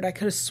murdered, I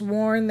could have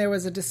sworn there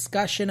was a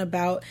discussion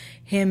about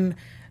him.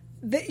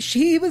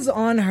 She was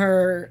on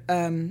her...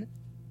 can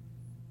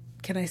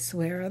I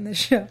swear on this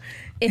show?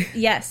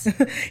 Yes.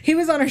 He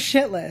was on her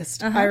shit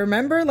list. I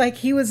remember,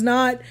 he was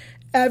not...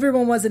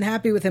 Everyone wasn't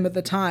happy with him at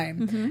the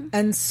time.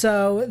 And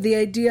so the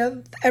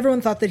idea...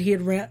 Everyone thought that he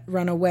had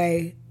run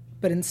away,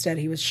 but instead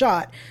he was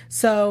shot.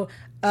 So...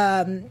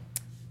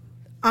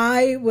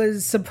 I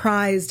was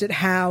surprised at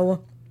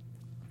how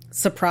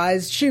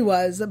surprised she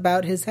was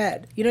about his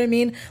head. You know what I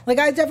mean?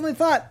 I definitely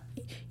thought,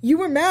 you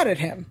were mad at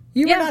him.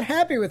 You were not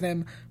happy with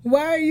him.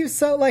 Why are you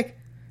so,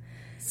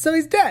 so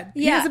he's dead.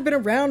 Yeah. He hasn't been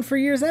around for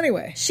years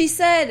anyway. She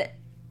said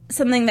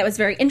something that was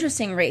very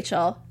interesting,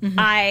 Rachel.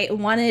 I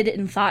wanted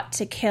and thought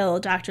to kill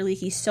Dr.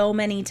 Leakey so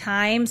many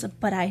times,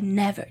 but I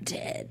never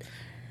did.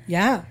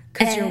 Yeah,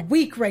 because you're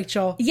weak,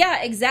 Rachel.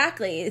 Yeah,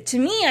 exactly. To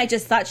me, I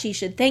just thought she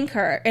should thank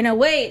her. In a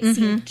way, it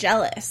seemed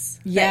jealous.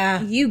 Yeah.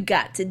 That you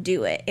got to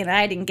do it, and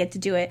I didn't get to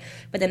do it.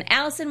 But then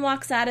Allison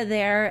walks out of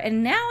there,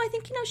 and now I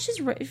think, she's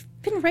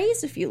been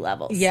raised a few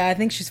levels. Yeah, I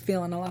think she's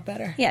feeling a lot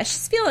better. Yeah,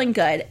 she's feeling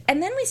good.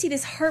 And then we see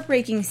this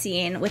heartbreaking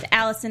scene with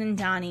Allison and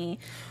Donnie,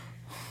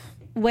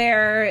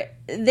 where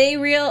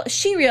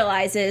she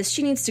realizes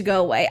she needs to go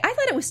away. I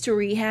thought it was to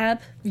rehab.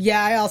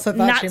 Yeah, I also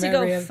thought she meant not to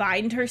go rehab.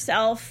 find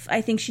herself.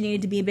 I think she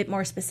needed to be a bit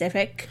more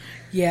specific.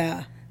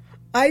 Yeah.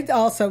 I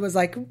also was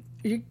like,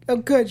 oh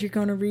good, you're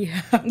going to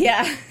rehab.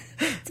 Yeah.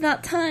 It's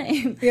not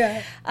time.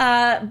 Yeah.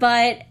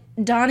 But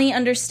Donnie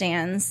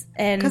understands.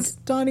 Because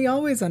Donnie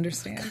always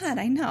understands. God,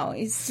 I know.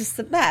 He's just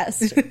the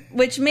best.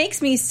 Which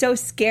makes me so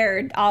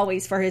scared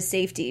always for his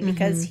safety,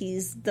 because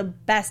he's the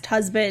best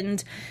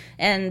husband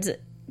and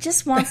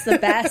just wants the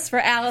best for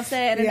Allison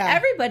and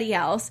everybody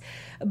else.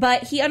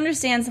 But he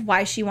understands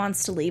why she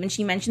wants to leave, and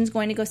she mentions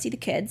going to go see the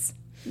kids,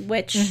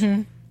 which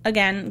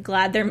again,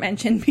 glad they're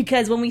mentioned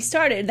because when we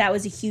started, that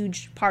was a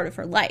huge part of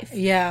her life.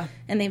 Yeah.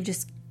 And they've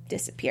just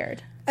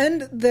disappeared.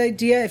 And the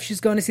idea, if she's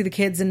going to see the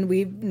kids, and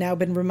we've now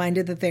been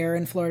reminded that they're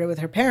in Florida with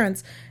her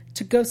parents,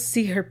 to go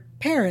see her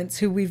parents,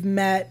 who we've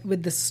met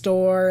with the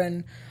store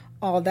and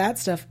all that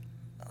stuff.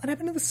 What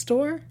happened to the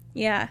store?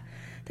 Yeah.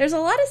 There's a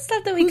lot of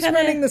stuff that we Who's kind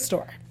running the of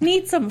store?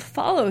 need some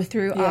follow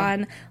through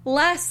on.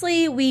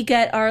 Lastly, we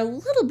get our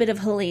little bit of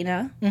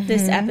Helena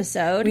this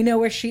episode. We know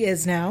where she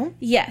is now.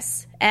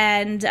 Yes.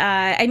 And,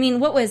 I mean,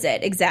 what was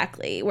it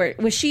exactly? Where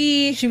was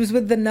she? She was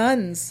with the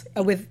nuns.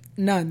 With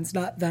nuns,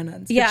 not the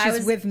nuns. Yeah, but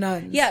she's with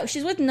nuns. Yeah,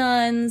 she's with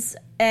nuns.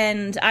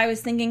 And I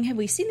was thinking, have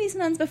we seen these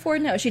nuns before?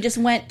 No, she just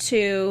went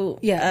to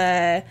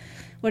a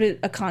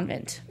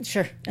convent.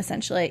 Sure.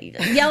 Essentially.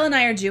 Yael and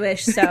I are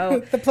Jewish,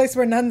 so... The place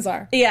where nuns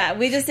are. Yeah,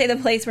 we just say the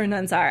place where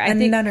nuns are. A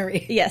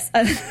nunnery. Yes.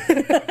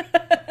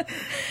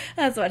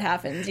 That's what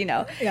happens, you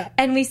know. Yeah.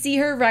 And we see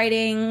her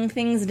writing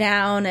things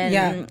down. And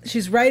yeah,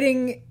 she's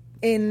writing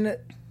in,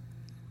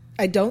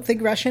 I don't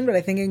think Russian, but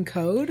I think in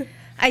code.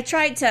 I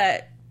tried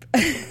to...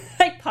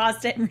 I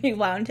paused it and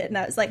rewound it, and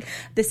I was like,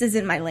 this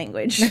isn't my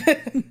language.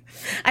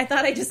 I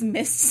thought I just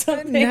missed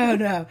something.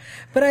 No.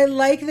 But I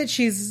like that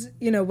she's,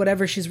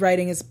 whatever she's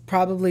writing is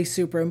probably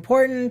super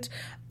important.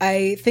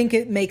 I think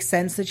it makes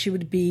sense that she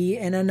would be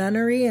in a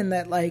nunnery, and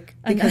that,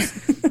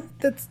 because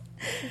that's...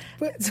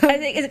 So, I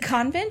think, is it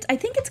convent? I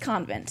think it's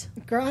convent.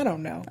 Girl, I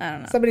don't know.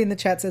 Somebody in the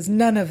chat says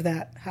none of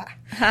that.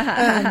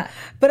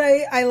 But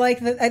I like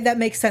that. That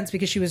makes sense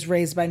because she was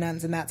raised by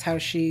nuns, and that's how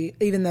she,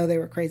 even though they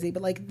were crazy,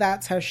 but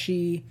that's how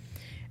she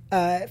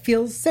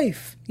feels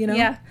safe.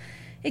 Yeah,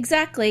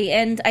 exactly.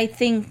 And I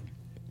think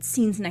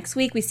scenes next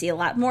week we see a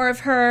lot more of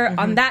her.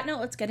 On that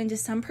note, let's get into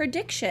some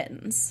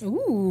predictions.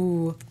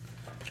 Ooh,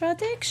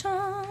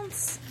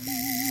 predictions.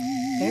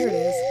 There it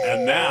is.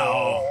 And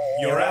now,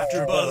 your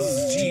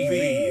AfterBuzz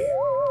TV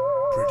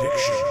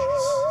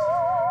predictions.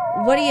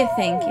 What do you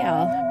think,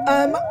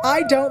 Yael?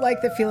 I don't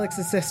like that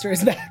Felix's sister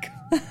is back.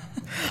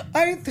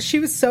 She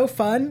was so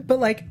fun, but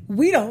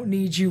we don't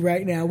need you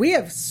right now. We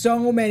have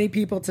so many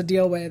people to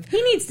deal with.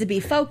 He needs to be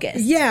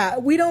focused. Yeah,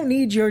 we don't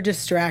need your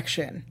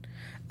distraction.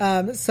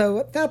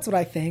 So that's what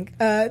I think.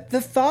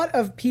 The thought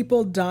of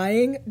people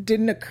dying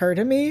didn't occur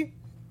to me.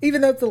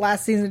 Even though it's the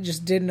last season, it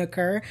just didn't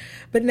occur.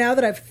 But now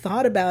that I've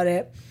thought about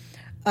it,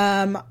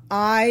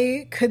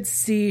 I could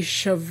see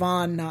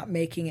Siobhan not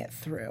making it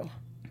through.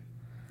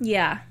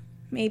 Yeah,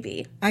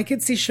 maybe. I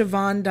could see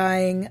Siobhan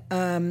dying.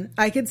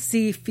 I could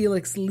see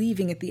Felix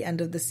leaving at the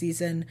end of the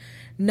season.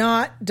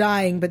 Not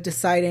dying, but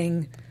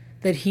deciding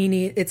that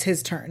it's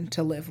his turn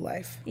to live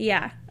life.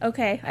 Yeah,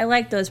 okay. I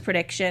like those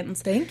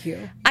predictions. Thank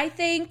you. I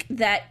think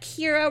that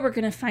Kira, we're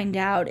going to find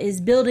out,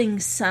 is building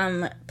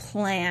some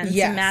plan,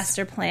 some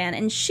master plan,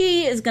 and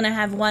she is going to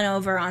have one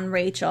over on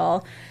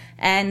Rachel,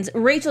 and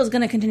Rachel is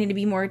going to continue to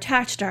be more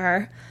attached to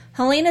her.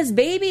 Helena's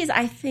babies,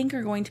 I think,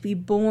 are going to be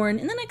born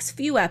in the next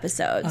few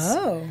episodes.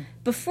 Oh.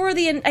 Before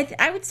the end,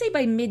 I would say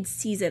by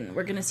mid-season,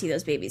 we're going to see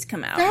those babies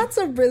come out.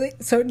 So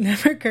it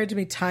never occurred to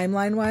me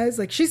timeline-wise,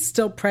 she's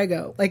still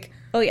preggo.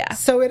 Oh, yeah.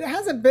 So it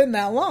hasn't been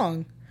that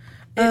long.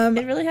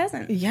 It really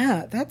hasn't.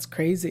 Yeah, that's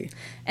crazy.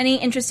 Any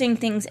interesting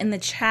things in the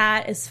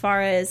chat as far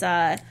as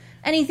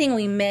anything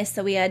we missed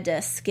that we had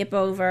to skip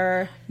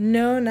over?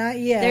 No, not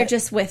yet. They're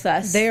just with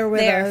us.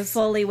 They're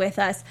fully with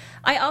us.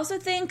 I also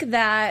think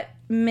that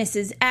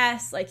Mrs.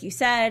 S, like you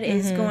said,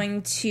 is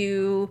going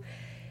to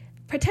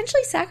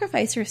potentially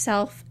sacrifice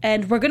herself,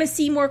 and we're going to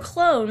see more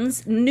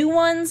clones, new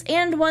ones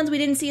and ones we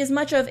didn't see as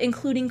much of,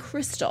 including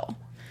Crystal.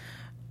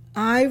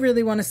 I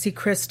really want to see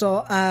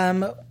Crystal.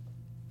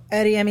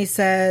 Eddie Emmy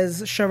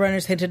says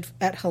showrunners hinted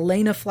at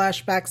Helena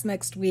flashbacks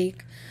next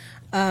week.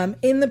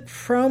 In the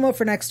promo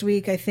for next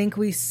week, I think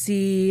we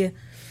see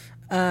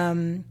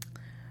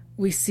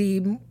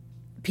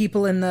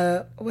people in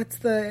the where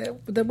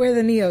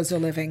the Neos are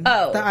living.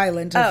 Oh, the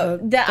island.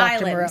 The Dr.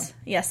 island. Moreau.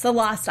 Yes, the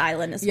Lost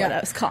Island is what I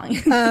was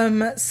calling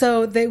it.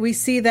 So we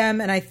see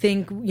them, and I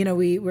think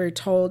we're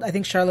told. I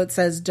think Charlotte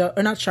says,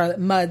 or not Charlotte.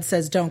 Mud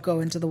says, "Don't go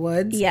into the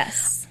woods."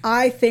 Yes,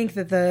 I think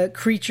that the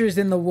creatures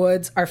in the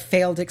woods are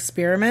failed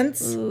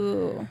experiments.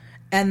 Ooh.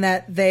 And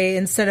that they,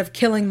 instead of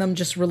killing them,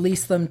 just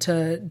release them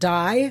to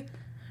die.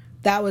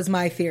 That was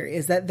my theory,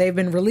 is that they've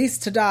been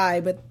released to die,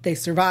 but they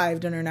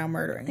survived and are now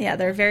murdering. Yeah,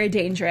 they're very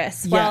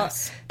dangerous. Well,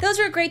 those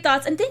were great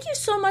thoughts. And thank you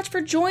so much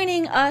for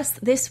joining us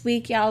this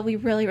week, y'all. We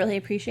really, really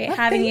appreciate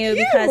having you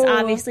because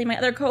obviously my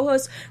other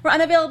co-hosts were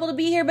unavailable to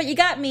be here, but you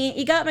got me.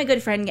 You got my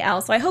good friend,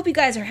 Yael. So I hope you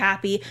guys are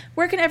happy.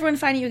 Where can everyone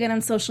find you again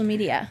on social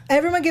media?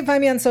 Everyone can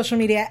find me on social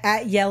media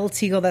at Yael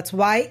Tygiel. That's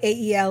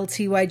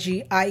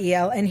YAELTYGIEL.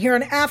 And here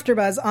on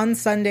AfterBuzz on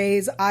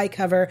Sundays, I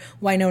cover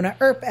Winona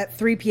Earp at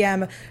 3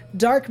 p.m.,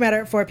 Dark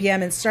Matter at 4 p.m.,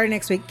 and starting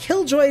next week,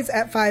 Killjoys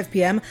at 5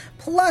 p.m.,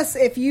 Plus,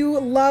 if you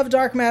love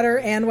Dark Matter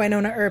and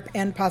Winona Earp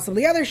and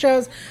possibly other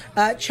shows,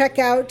 check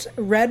out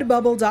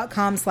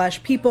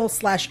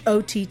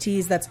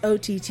redbubble.com/people/OTTs. That's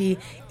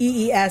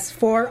OTTEES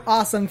for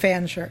awesome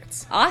fan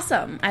shirts.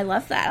 Awesome. I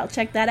love that. I'll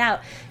check that out.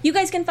 You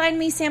guys can find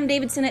me, Sam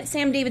Davidson, at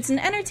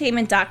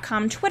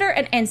samdavidsonentertainment.com, Twitter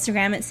and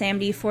Instagram at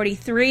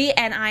samd43,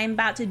 and I'm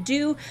about to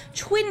do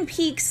Twin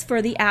Peaks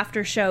for the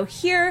after show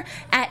here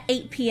at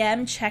 8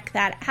 p.m. Check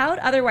that out.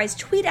 Otherwise,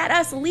 tweet at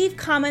us, leave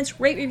comments,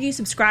 rate, review,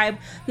 subscribe.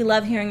 We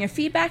love hearing your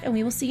feedback, and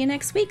we will see you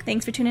next week.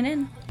 Thanks for tuning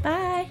in.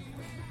 Bye.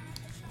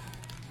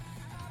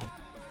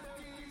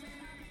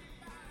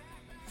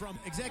 From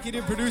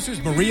executive producers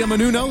Maria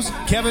Menounos,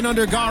 Kevin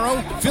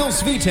Undergaro, Phil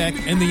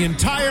Svitek, and the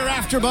entire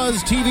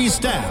AfterBuzz TV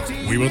staff,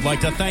 we would like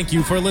to thank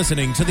you for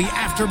listening to the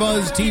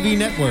AfterBuzz TV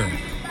network.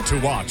 To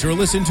watch or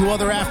listen to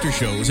other after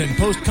shows and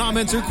post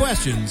comments or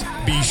questions,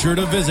 be sure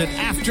to visit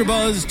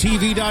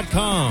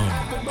AfterBuzzTV.com.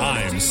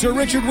 I'm Sir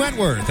Richard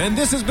Wentworth, and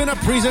this has been a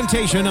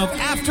presentation of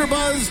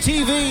AfterBuzz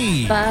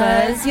TV.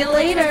 Buzz you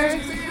later.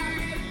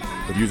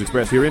 The views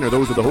expressed herein are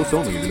those of the hosts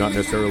only and do not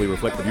necessarily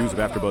reflect the views of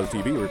AfterBuzz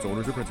TV or its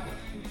owners or principals.